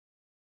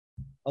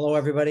Hello,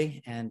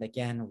 everybody. And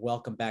again,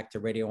 welcome back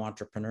to Radio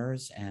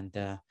Entrepreneurs. And,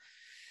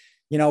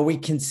 we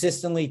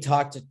consistently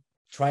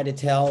try to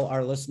tell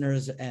our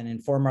listeners and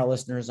inform our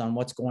listeners on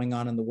what's going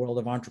on in the world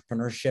of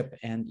entrepreneurship.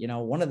 And,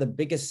 one of the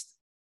biggest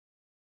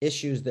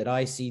issues that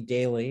I see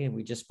daily, and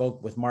we just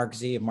spoke with Mark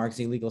Z of Mark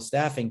Z Legal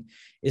Staffing,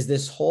 is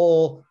this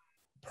whole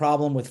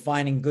problem with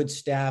finding good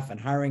staff and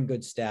hiring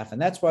good staff.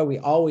 And that's why we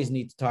always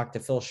need to talk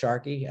to Phil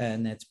Sharkey,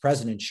 and it's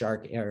President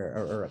Sharkey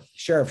or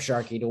Sheriff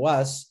Sharkey to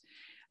us,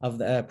 of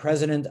the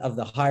president of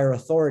the higher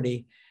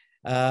authority.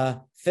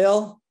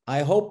 Phil,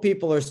 I hope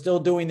people are still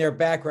doing their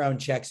background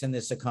checks in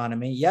this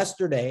economy.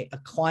 Yesterday, a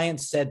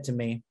client said to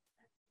me,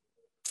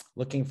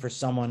 looking for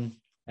someone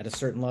at a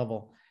certain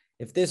level,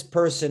 if this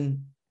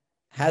person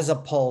has a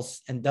pulse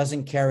and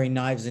doesn't carry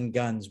knives and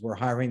guns, we're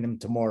hiring them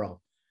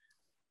tomorrow.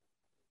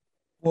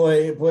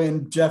 Boy,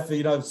 and Jeff,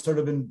 I've sort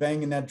of been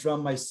banging that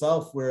drum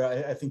myself, where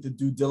I think the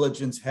due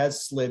diligence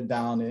has slid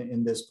down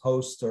in this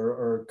post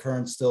or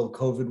current still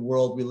COVID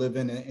world we live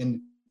in.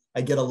 And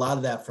I get a lot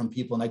of that from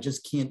people. And I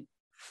just can't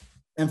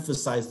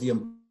emphasize the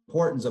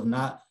importance of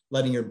not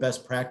letting your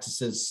best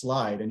practices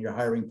slide and your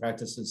hiring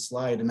practices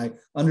slide. And I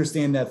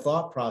understand that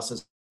thought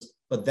process,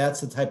 but that's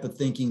the type of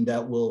thinking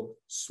that will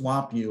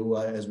swamp you,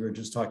 as we were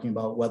just talking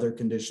about weather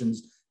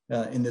conditions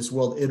in this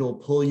world. It'll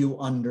pull you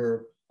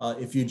under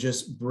if you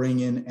just bring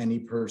in any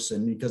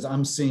person, because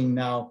I'm seeing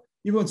now,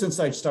 even since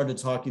I started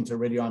talking to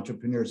radio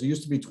entrepreneurs, it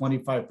used to be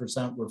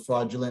 25% were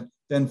fraudulent,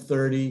 then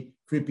 30,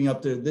 creeping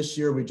up to this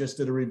year. We just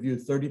did a review,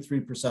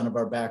 33% of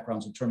our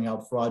backgrounds are turning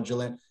out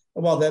fraudulent.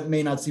 And while that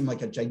may not seem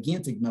like a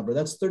gigantic number,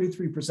 that's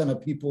 33%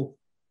 of people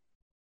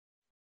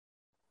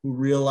who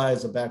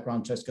realize a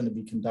background check is going to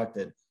be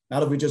conducted.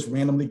 Not if we just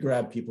randomly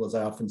grab people, as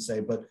I often say,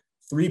 but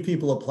 3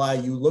 people apply,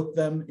 you look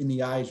them in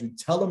the eyes, you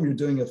tell them you're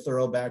doing a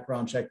thorough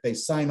background check, they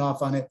sign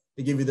off on it,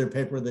 they give you their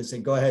paper, they say,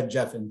 go ahead,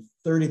 Jeff, and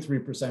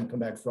 33% come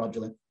back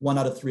fraudulent. 1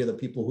 out of 3 of the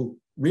people who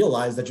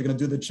realize that you're going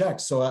to do the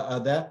check. So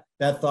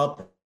that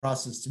thought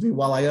process, to me,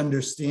 while I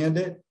understand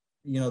it,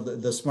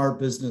 the smart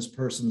business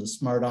person, the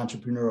smart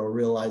entrepreneur will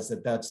realize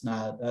that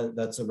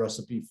that's a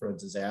recipe for a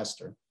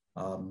disaster.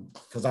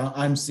 Because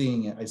I'm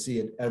seeing it, I see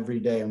it every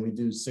day, and we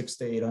do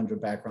 600 to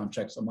 800 background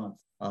checks a month,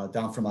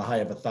 down from a high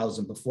of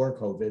 1,000 before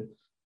COVID.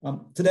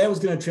 Today, I was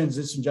going to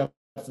transition, Jeff,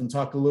 and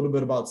talk a little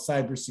bit about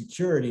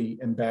cybersecurity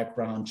and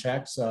background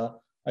checks.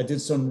 I did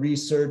some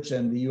research,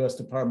 and the U.S.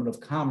 Department of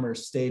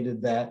Commerce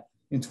stated that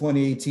in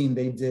 2018,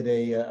 they did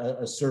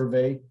a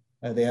survey.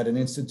 They had an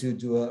institute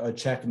do a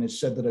check, and it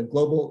said that the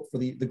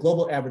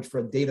global average for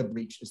a data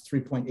breach is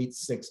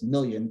 3.86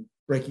 million,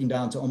 breaking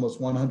down to almost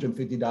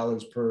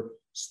 $150 per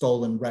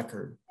stolen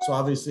record. So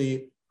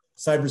obviously,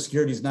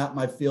 cybersecurity is not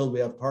my field. We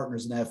have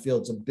partners in that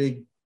field. It's a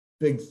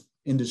big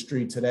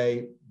industry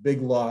today,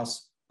 big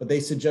loss. But they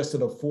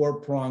suggested a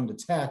 4-pronged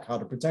attack, how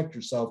to protect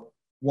yourself,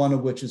 one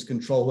of which is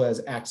control who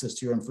has access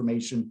to your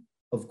information,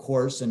 of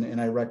course.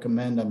 And I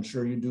recommend, I'm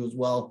sure you do as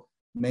well,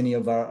 many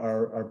of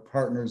our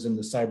partners in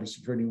the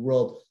cybersecurity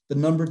world. The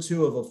number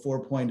 2 of a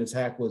 4-point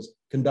attack was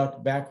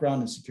conduct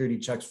background and security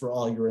checks for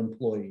all your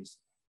employees.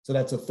 So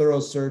that's a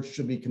thorough search,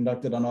 should be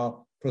conducted on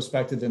all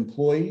prospective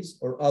employees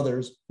or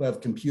others who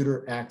have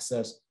computer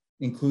access,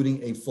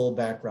 including a full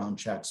background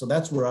check. So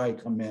that's where I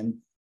come in.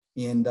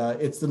 And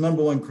it's the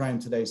number 1 crime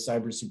today,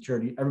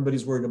 cybersecurity.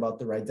 Everybody's worried about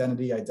their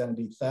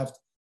identity theft.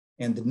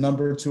 And the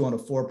number 2 on a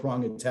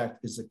 4-prong attack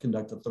is to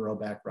conduct a thorough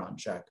background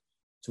check,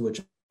 to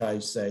which I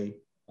say,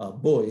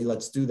 boy,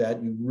 let's do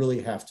that. You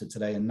really have to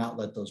today, and not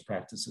let those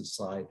practices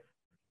slide.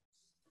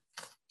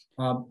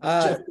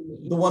 Jeff,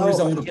 the one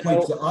reason I want to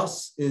point to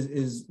us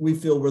is we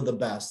feel we're the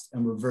best,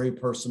 and we're very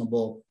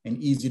personable and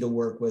easy to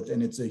work with.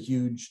 And it's a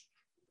huge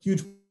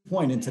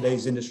point in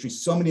today's industry.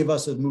 So many of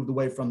us have moved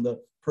away from the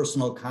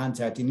personal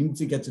contact. You need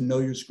to get to know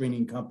your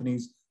screening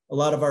companies. A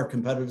lot of our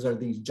competitors are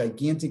these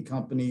gigantic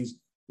companies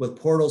with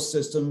portal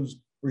systems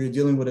where you're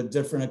dealing with a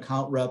different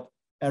account rep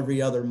every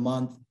other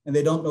month, and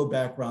they don't know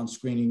background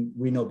screening.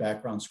 We know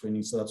background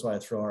screening. So that's why I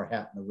throw our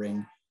hat in the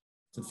ring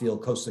to feel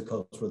coast to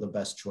coast we're the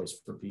best choice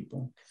for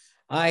people.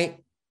 I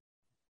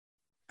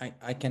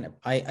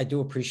do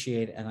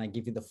appreciate, and I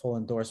give you the full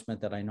endorsement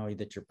that I know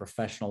that you're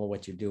professional at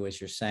what you do. As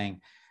you're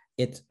saying,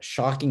 it's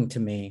shocking to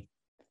me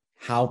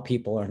how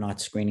people are not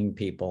screening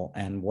people,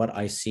 and what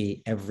I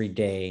see every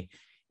day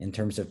in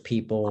terms of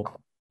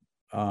people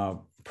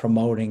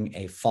promoting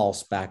a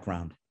false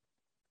background.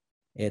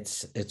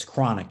 It's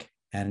chronic.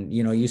 And,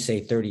 you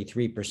say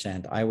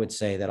 33%, I would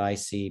say that I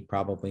see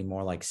probably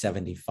more like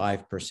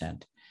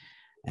 75%.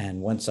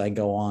 And once I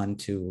go on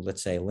to,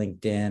 let's say,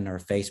 LinkedIn or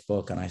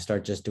Facebook, and I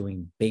start just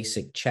doing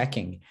basic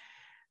checking,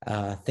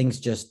 things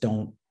just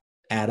don't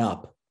add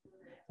up,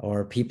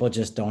 or people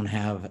just don't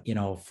have,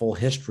 full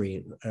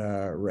history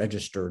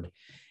registered.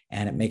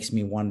 And it makes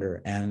me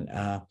wonder. And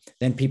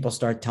then people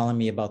start telling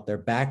me about their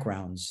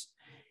backgrounds.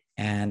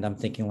 And I'm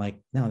thinking like,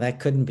 no, that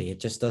couldn't be. It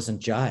just doesn't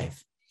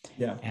jive.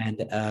 Yeah. And,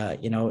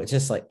 it's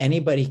just like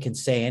anybody can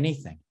say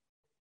anything.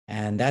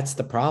 And that's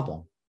the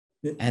problem.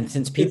 And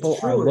since people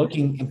are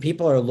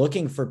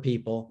looking for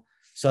people,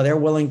 so they're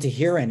willing to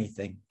hear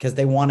anything because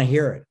they want to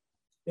hear it.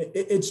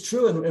 It's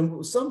true.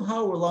 And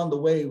somehow along the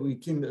way, we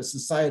came to a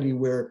society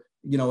where,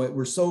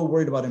 we're so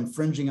worried about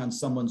infringing on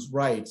someone's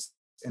rights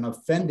and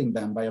offending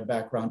them by a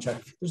background check.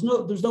 There's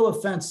no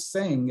offense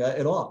saying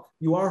at all.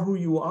 You are who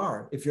you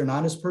are. If you're an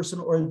honest person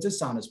or a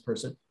dishonest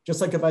person,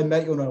 just like if I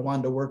met you and I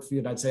wanted to work for you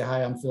and I'd say,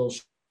 hi, I'm Phil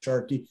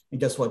Sharkey. And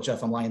guess what,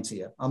 Jeff, I'm lying to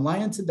you. I'm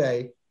lying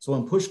today. So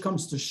when push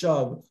comes to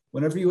shove,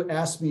 whenever you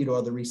ask me,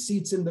 are the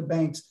receipts in the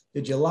banks?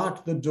 Did you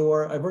lock the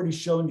door? I've already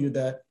shown you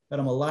that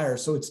I'm a liar.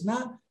 So it's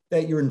not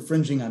that you're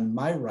infringing on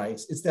my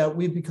rights. It's that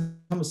we've become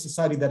a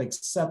society that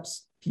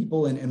accepts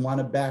people and want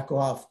to back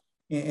off.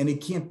 And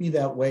it can't be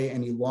that way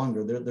any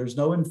longer. There's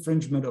no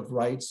infringement of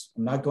rights.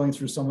 I'm not going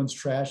through someone's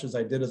trash as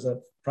I did as a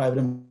private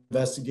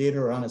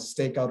investigator or on a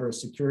stakeout or a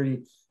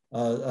security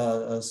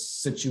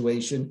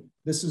situation.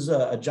 This is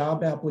a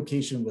job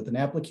application with an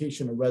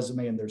application, a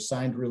resume, and their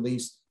signed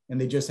release, and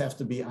they just have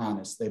to be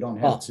honest. They don't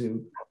have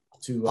to.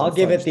 I'll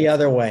give it the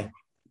other way.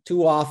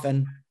 Too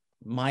often,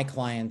 my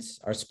clients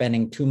are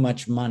spending too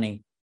much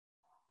money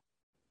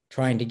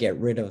trying to get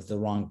rid of the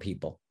wrong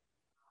people.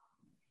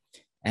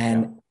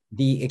 And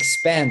the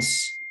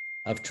expense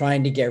of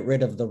trying to get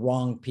rid of the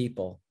wrong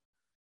people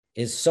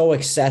is so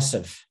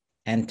excessive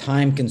and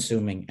time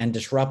consuming and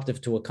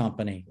disruptive to a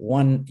company.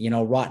 One,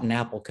 rotten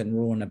apple can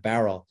ruin a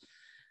barrel.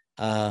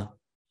 Not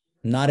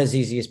as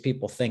easy as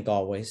people think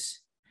always.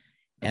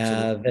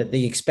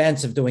 The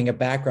expense of doing a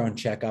background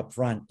check up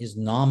front is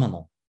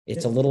nominal.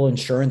 It's a little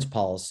insurance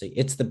policy.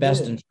 It's the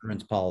best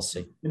insurance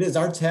policy. It is.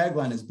 Our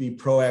tagline is be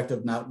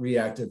proactive, not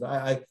reactive.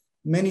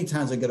 Many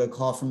times I get a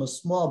call from a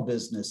small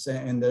business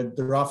and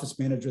their office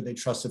manager they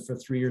trusted for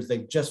 3 years, they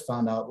just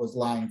found out was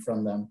lying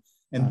from them.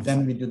 And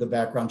then we do the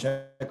background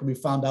check. And we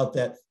found out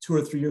that 2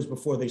 or 3 years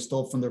before they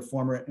stole from their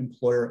former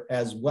employer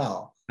as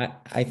well.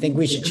 I think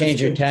we should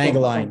change your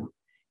tagline.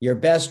 Your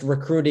best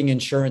recruiting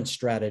insurance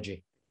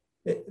strategy.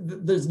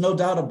 There's no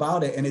doubt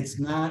about it. And it's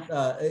not,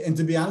 and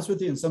to be honest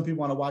with you, and some people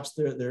want to watch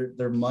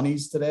their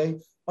monies today,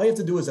 all you have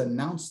to do is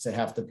announce to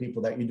half the people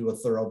that you do a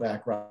thorough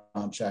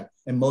background check.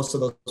 And most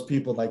of those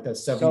people, like that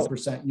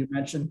 70% you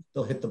mentioned,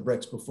 they'll hit the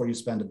bricks before you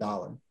spend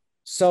 $1.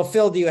 So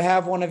Phil, do you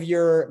have one of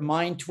your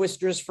mind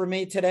twisters for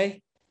me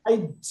today?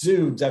 I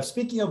do, Jeff.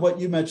 Speaking of what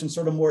you mentioned,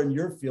 sort of more in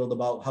your field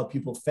about how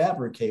people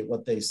fabricate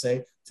what they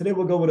say, today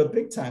we'll go with a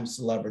big time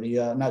celebrity.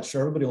 Not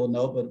sure everybody will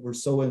know, but we're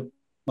so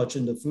much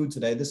into food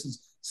today. This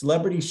is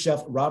celebrity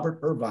chef Robert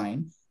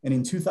Irvine. And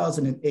in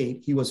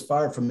 2008, he was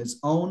fired from his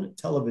own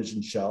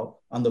television show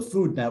on the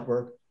Food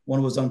Network when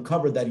it was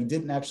uncovered that he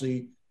didn't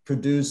actually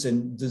produce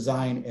and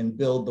design and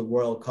build the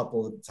royal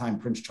couple at the time,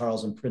 Prince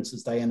Charles and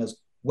Princess Diana's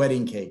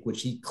wedding cake,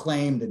 which he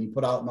claimed and he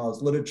put out in all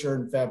his literature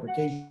and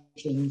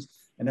fabrications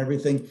and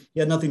everything. He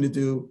had nothing to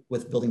do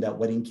with building that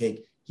wedding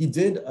cake. He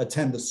did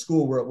attend the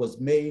school where it was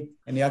made,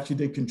 and he actually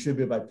did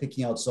contribute by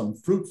picking out some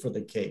fruit for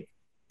the cake.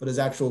 But his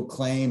actual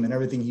claim and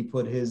everything he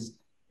put his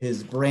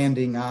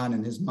branding on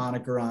and his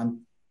moniker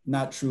on,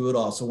 not true at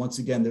all. So once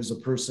again, there's a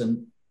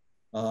person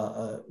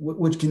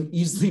which can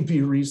easily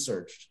be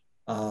researched,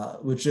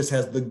 which just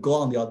has the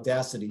gall and the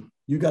audacity.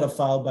 You got to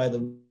follow by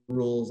the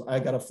rules. I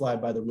got to fly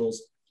by the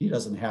rules. He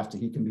doesn't have to.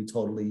 He can be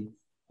totally,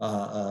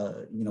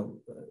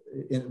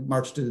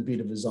 march to the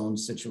beat of his own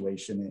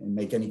situation and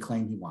make any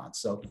claim he wants.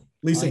 So at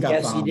least I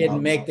guess he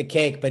didn't make the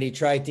cake, but he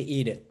tried to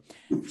eat it.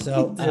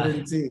 So he did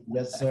indeed.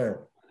 Yes,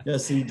 sir.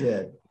 Yes, he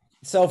did.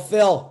 So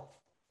Phil,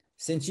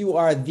 since you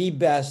are the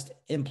best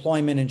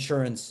employment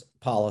insurance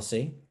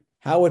policy,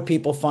 how would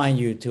people find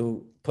you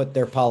to put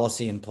their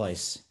policy in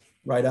place?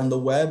 Right on the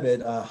web at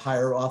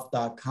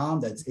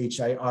hireoff.com. That's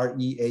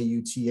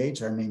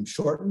HIREAUTH, our name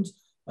shortened.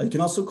 You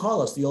can also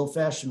call us the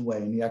old-fashioned way,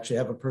 and you actually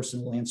have a person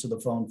who will answer the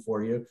phone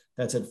for you.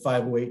 That's at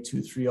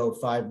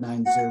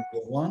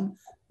 508-230-5901.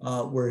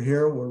 We're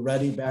here. We're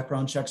ready.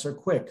 Background checks are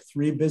quick.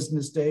 3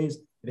 business days.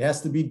 It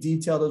has to be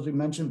detailed, as we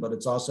mentioned, but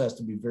it also has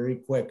to be very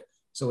quick.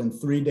 So in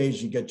 3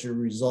 days, you get your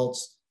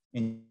results,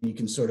 and you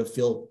can sort of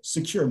feel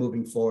secure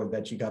moving forward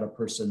that you got a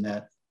person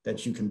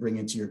that you can bring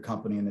into your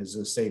company and is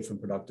a safe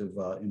and productive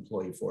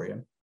employee for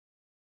you.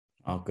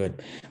 Oh,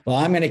 good. Well,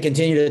 I'm going to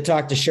continue to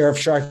talk to Sheriff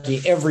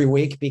Sharkey every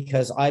week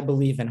because I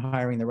believe in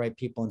hiring the right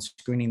people and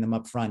screening them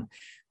up front.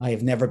 I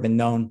have never been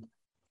known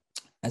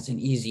as an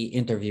easy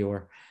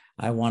interviewer.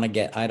 I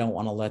don't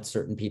want to let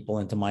certain people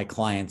into my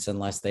clients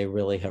unless they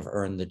really have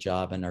earned the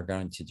job and are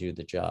going to do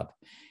the job.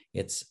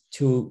 It's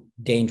too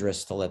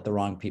dangerous to let the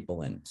wrong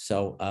people in.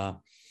 So,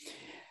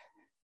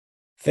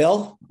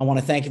 Phil, I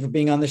want to thank you for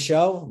being on the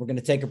show. We're going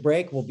to take a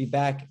break. We'll be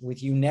back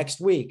with you next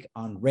week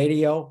on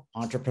Radio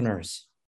Entrepreneurs.